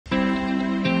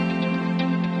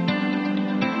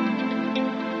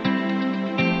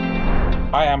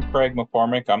Hi, I'm Craig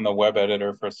McCormick. I'm the web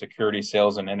editor for Security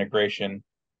Sales and Integration.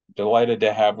 Delighted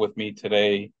to have with me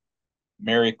today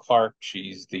Mary Clark.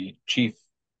 She's the Chief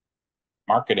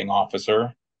Marketing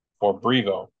Officer for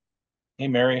Brivo. Hey,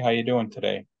 Mary, how you doing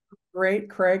today? Great,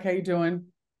 Craig. How you doing?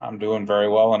 I'm doing very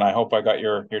well, and I hope I got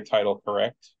your title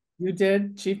correct. You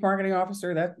did, Chief Marketing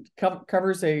Officer. That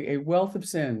covers a wealth of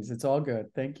sins. It's all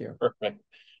good. Thank you. Perfect.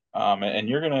 And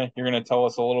you're gonna tell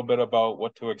us a little bit about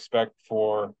what to expect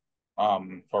for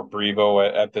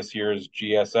Brivo at this year's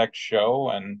GSX show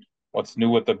and what's new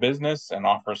with the business, and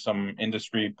offer some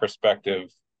industry perspective.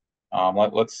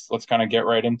 Let's kind of get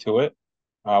right into it.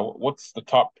 What's the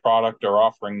top product or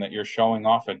offering that you're showing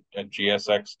off at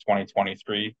GSX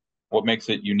 2023? What makes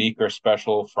it unique or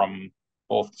special from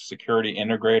both security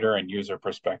integrator and user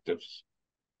perspectives?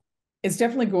 It's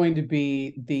definitely going to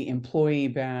be the employee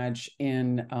badge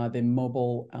in the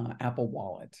mobile Apple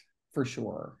Wallet for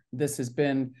sure. This has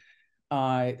been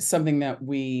something that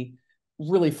we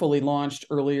really fully launched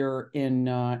earlier in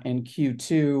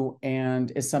Q2,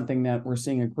 and is something that we're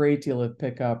seeing a great deal of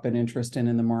pickup and interest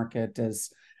in the market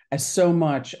as so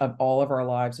much of all of our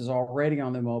lives is already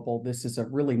on the mobile. This is a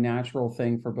really natural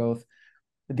thing for both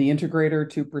the integrator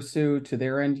to pursue to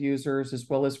their end users as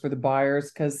well as for the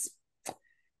buyers, because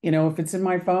if it's in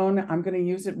my phone, I'm going to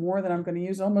use it more than I'm going to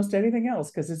use almost anything else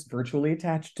because it's virtually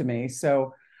attached to me.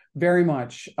 So very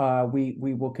much we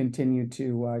will continue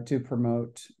to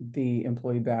promote the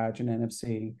employee badge and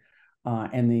NFC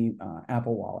and the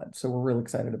Apple Wallet. So we're really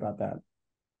excited about that.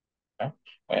 Okay.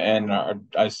 And I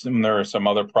assume there are some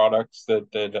other products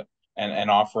and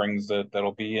offerings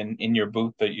that'll be in your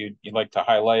booth that you'd like to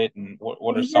highlight, and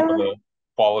what are some of Yeah, the yeah,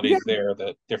 qualities there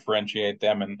that differentiate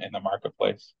them in the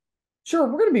marketplace? sure.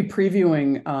 We're going to be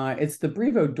previewing. It's the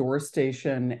Brivo door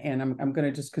station, and I'm going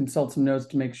to just consult some notes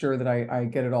to make sure that I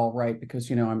get it all right because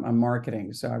I'm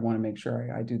marketing, so I want to make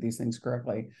sure I do these things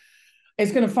correctly.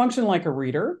 It's going to function like a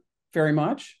reader, very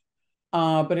much,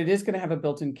 but it is going to have a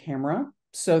built-in camera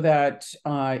so that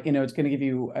it's going to give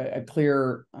you a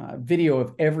clear video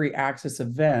of every Access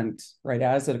event right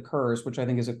as it occurs, which I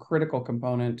think is a critical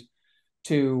component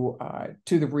to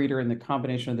the reader and the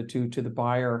combination of the two to the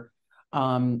buyer.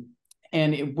 Um,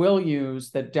 and it will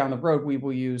use that down the road. We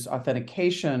will use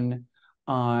authentication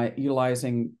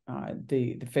utilizing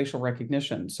the facial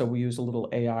recognition. So we use a little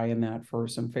AI in that for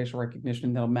some facial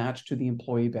recognition that'll match to the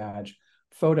employee badge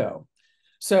photo.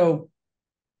 So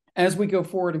as we go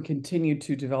forward and continue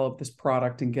to develop this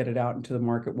product and get it out into the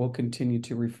market, we'll continue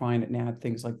to refine it and add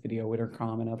things like video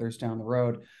intercom and others down the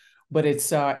road. But it's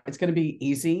going to be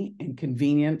easy and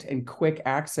convenient and quick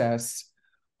access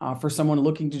for someone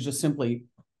looking to just simply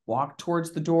walk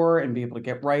towards the door and be able to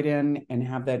get right in and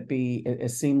have that be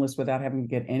as seamless without having to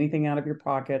get anything out of your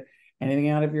pocket, anything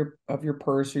out of your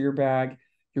purse or your bag.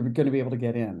 You're going to be able to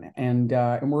get in, and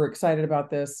we're excited about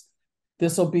this.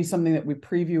 This will be something that we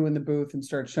preview in the booth and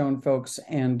start showing folks,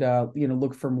 and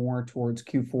look for more towards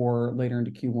Q4 later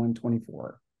into Q1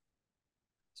 24.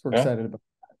 So we're Okay. excited about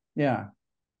that. Yeah.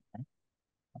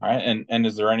 All right. And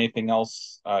is there anything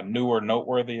else new or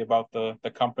noteworthy about the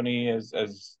company as Yeah.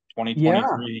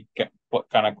 2023 what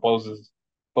kind of closes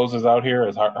out here?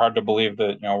 It's hard to believe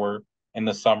that we're in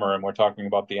the summer and we're talking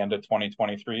about the end of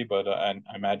 2023, but I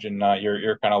imagine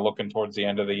you're kind of looking towards the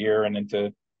end of the year and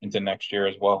into next year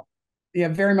as well. Yeah,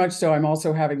 very much so. I'm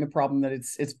also having the problem that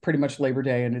it's pretty much Labor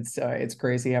Day, and it's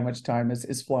crazy how much time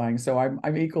is flying. So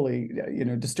I'm equally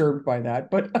disturbed by that.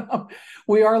 But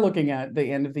we are looking at the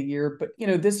end of the year. But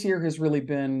this year has really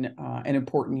been an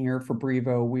important year for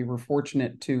Brivo. We were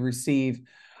fortunate to receive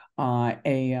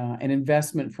an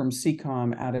investment from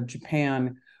CCOM out of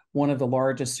Japan, one of the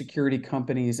largest security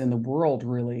companies in the world,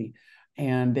 really.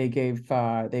 And they've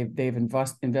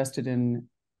invested in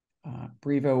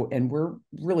Brivo, and we're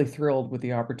really thrilled with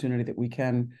the opportunity that we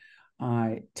can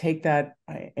take that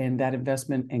and that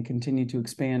investment and continue to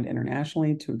expand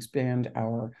internationally, to expand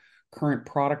our current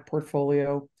product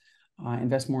portfolio,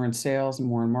 invest more in sales and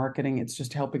more in marketing. It's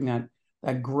just helping that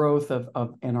growth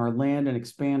of and our land and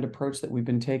expand approach that we've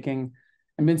been taking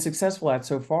and been successful at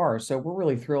so far. So we're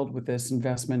really thrilled with this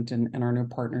investment and our new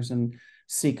partners in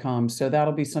CCOM. So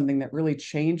that'll be something that really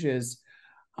changes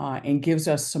and gives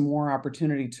us some more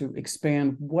opportunity to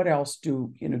expand. What else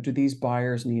do these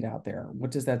buyers need out there? What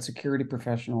does that security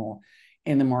professional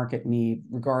in the market need,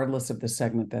 regardless of the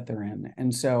segment that they're in?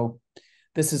 And so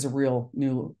this is a real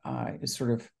new sort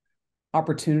of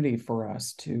opportunity for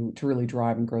us to really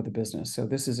drive and grow the business. So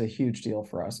this is a huge deal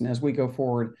for us. And as we go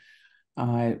forward,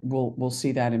 we'll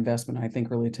see that investment, I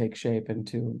think, really take shape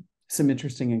into some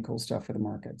interesting and cool stuff for the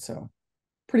market. So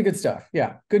pretty good stuff.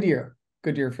 Yeah, good year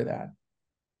for that.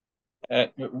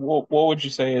 What would you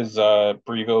say is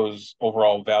Brivo's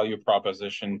overall value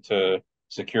proposition to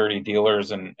security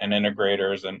dealers and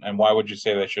integrators, and why would you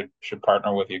say they should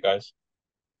partner with you guys?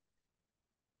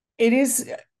 It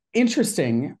is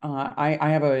interesting. I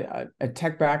have a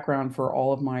tech background for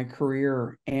all of my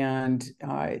career, and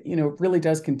it really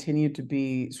does continue to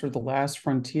be sort of the last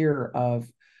frontier of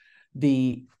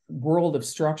the world of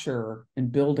structure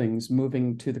and buildings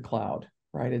moving to the cloud,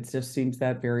 right? It just seems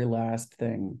that very last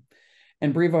thing.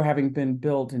 And Brivo, having been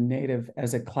built and native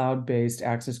as a cloud-based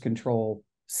access control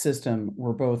system,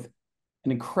 we're both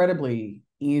an incredibly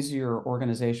easier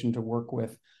organization to work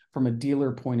with from a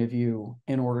dealer point of view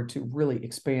in order to really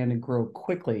expand and grow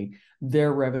quickly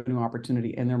their revenue opportunity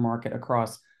in their market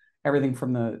across everything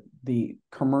from the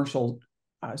commercial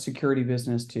security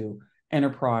business to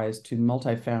enterprise to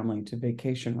multifamily to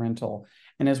vacation rental.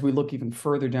 And as we look even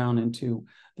further down into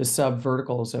the sub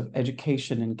verticals of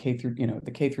education and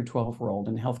the K through 12 world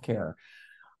and healthcare,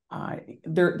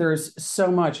 there's so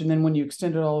much. And then when you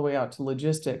extend it all the way out to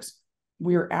logistics,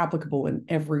 we are applicable in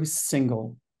every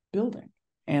single building.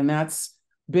 And that's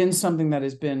been something that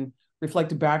has been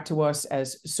reflected back to us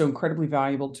as so incredibly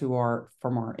valuable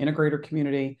from our integrator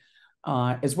community,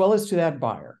 as well as to that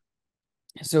buyer.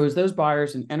 So as those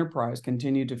buyers and enterprise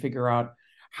continue to figure out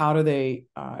how do they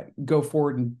go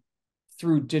forward and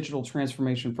through digital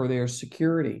transformation for their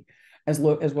security, as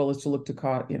well as to look to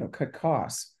cut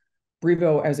costs,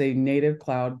 Brivo as a native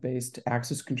cloud-based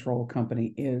access control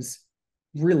company is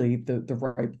really the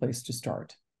right place to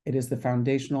start. It is the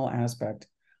foundational aspect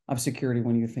of security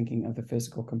when you're thinking of the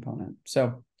physical component.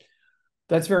 So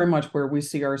that's very much where we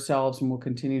see ourselves, and we'll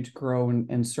continue to grow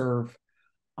and serve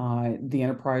the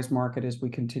enterprise market as we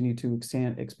continue to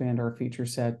expand our feature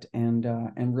set and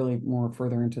really more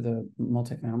further into the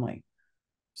multifamily.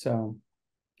 So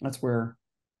that's where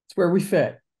we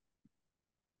fit.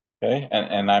 Okay,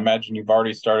 and I imagine you've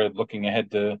already started looking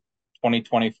ahead to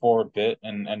 2024 a bit,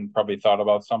 and probably thought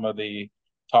about some of the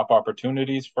top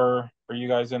opportunities for you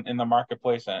guys in the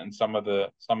marketplace, and some of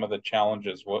the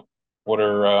challenges. What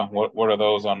are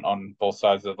those on both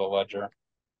sides of the ledger?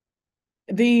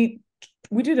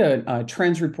 We did a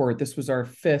trends report. This was our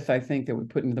fifth, I think, that we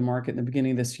put into the market in the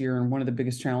beginning of this year. And one of the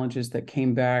biggest challenges that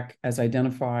came back as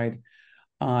identified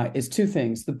is two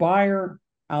things. The buyer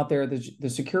out there, the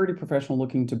security professional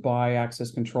looking to buy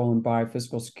access control and buy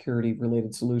physical security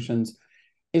related solutions,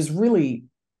 is really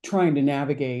trying to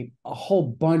navigate a whole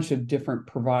bunch of different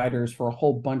providers for a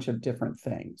whole bunch of different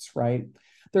things, right?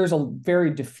 There's a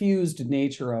very diffused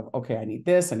nature of, okay, I need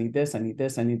this, I need this, I need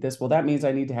this, I need this. Well, that means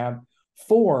I need to have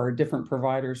 4 different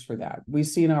providers for that. We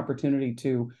see an opportunity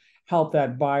to help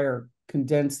that buyer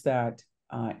condense that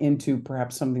into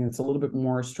perhaps something that's a little bit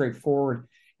more straightforward,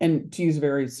 and to use a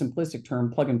very simplistic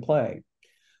term, plug and play.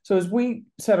 So as we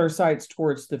set our sights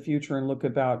towards the future and look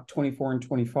about 24 and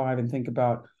 25 and think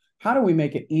about how do we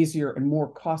make it easier and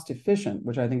more cost efficient,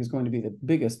 which I think is going to be the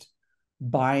biggest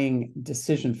buying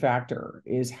decision factor,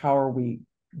 is how are we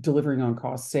delivering on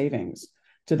cost savings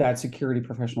to that security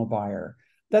professional buyer?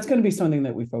 That's going to be something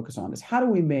that we focus on, is how do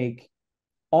we make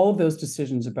all of those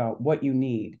decisions about what you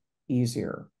need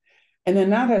easier? And then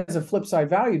that has a flip side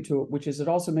value to it, which is it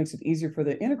also makes it easier for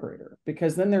the integrator,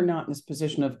 because then they're not in this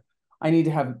position of, I need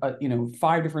to have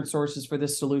 5 different sources for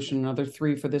this solution, another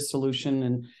 3 for this solution.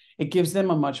 And it gives them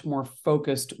a much more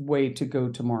focused way to go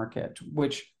to market,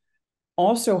 which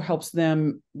also helps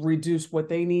them reduce what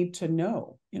they need to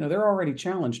know. They're already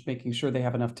challenged making sure they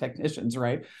have enough technicians,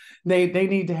 right? They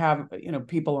need to have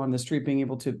people on the street being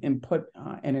able to input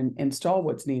and install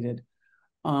what's needed.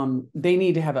 They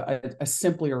need to have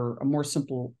a more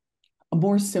simple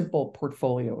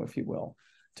portfolio, if you will,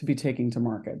 to be taking to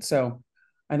market. So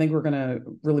I think we're going to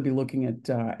really be looking at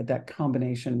that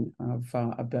combination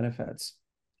of benefits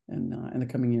in the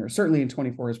coming year, certainly in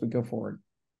 24 as we go forward.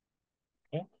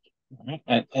 Okay. All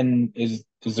right. And is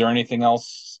there anything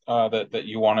else that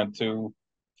you wanted to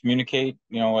communicate,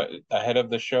 ahead of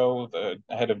the show,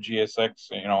 ahead of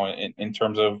GSX, in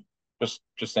terms of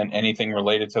just in anything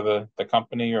related to the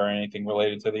company or anything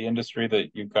related to the industry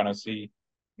that you kind of see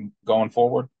going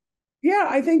forward? Yeah,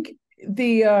 I think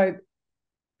the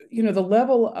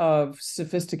level of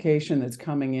sophistication that's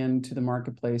coming into the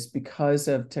marketplace because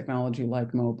of technology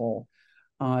like mobile,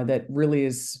 that really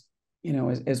is,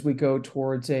 as we go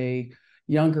towards a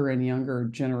younger and younger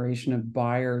generation of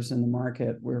buyers in the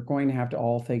market, we're going to have to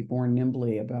all think more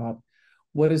nimbly about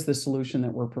what is the solution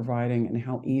that we're providing and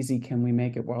how easy can we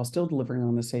make it while still delivering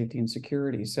on the safety and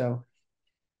security. So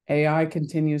AI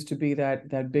continues to be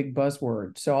that big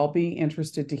buzzword. So I'll be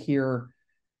interested to hear,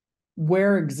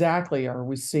 where exactly are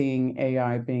we seeing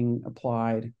AI being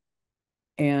applied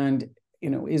And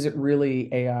is it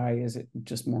really AI? Is it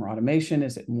just more automation?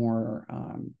 Is it more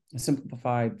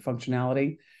simplified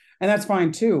functionality? And that's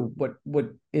fine too. What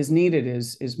is needed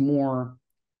is more,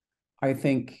 I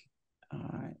think,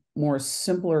 more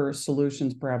simpler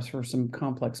solutions, perhaps for some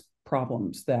complex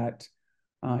problems that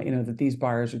that these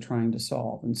buyers are trying to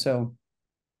solve. And so,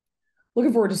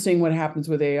 looking forward to seeing what happens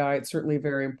with AI. It's certainly a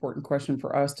very important question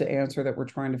for us to answer, that we're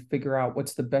trying to figure out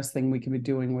what's the best thing we can be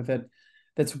doing with it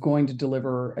that's going to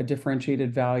deliver a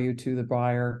differentiated value to the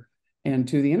buyer and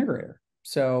to the integrator.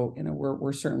 So,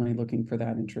 we're certainly looking for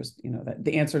that interest, that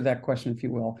the answer to that question, if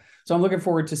you will. So I'm looking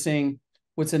forward to seeing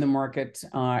what's in the market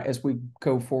as we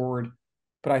go forward.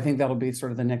 But I think that'll be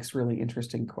sort of the next really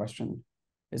interesting question.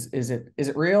 Is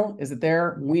it real? Is it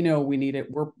there? We know we need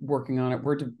it. We're working on it.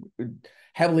 We're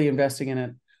heavily investing in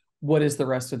it. What is the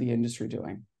rest of the industry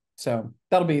doing? So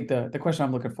that'll be the question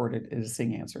I'm looking forward to is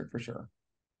seeing answered for sure.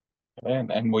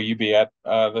 And will you be at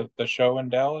the show in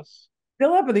Dallas?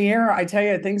 Still up in the air. I tell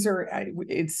you, things are.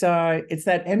 It's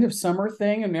that end of summer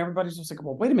thing, and everybody's just like,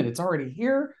 well, wait a minute, it's already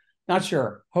here. Not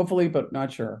sure. Hopefully, but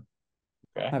not sure.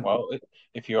 Okay. Well,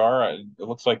 if you are, it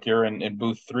looks like you're in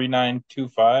booth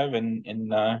 3925 in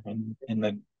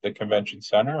the convention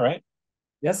center, right?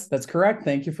 Yes, that's correct.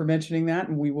 Thank you for mentioning that,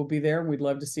 and we will be there. We'd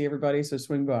love to see everybody, so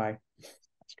swing by.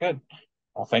 That's good.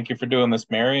 Well, thank you for doing this,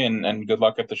 Mary, and good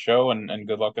luck at the show and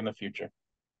good luck in the future.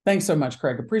 Thanks so much,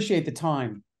 Craig. Appreciate the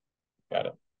time. Got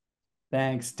it.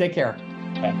 Thanks. Take care.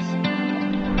 Thanks.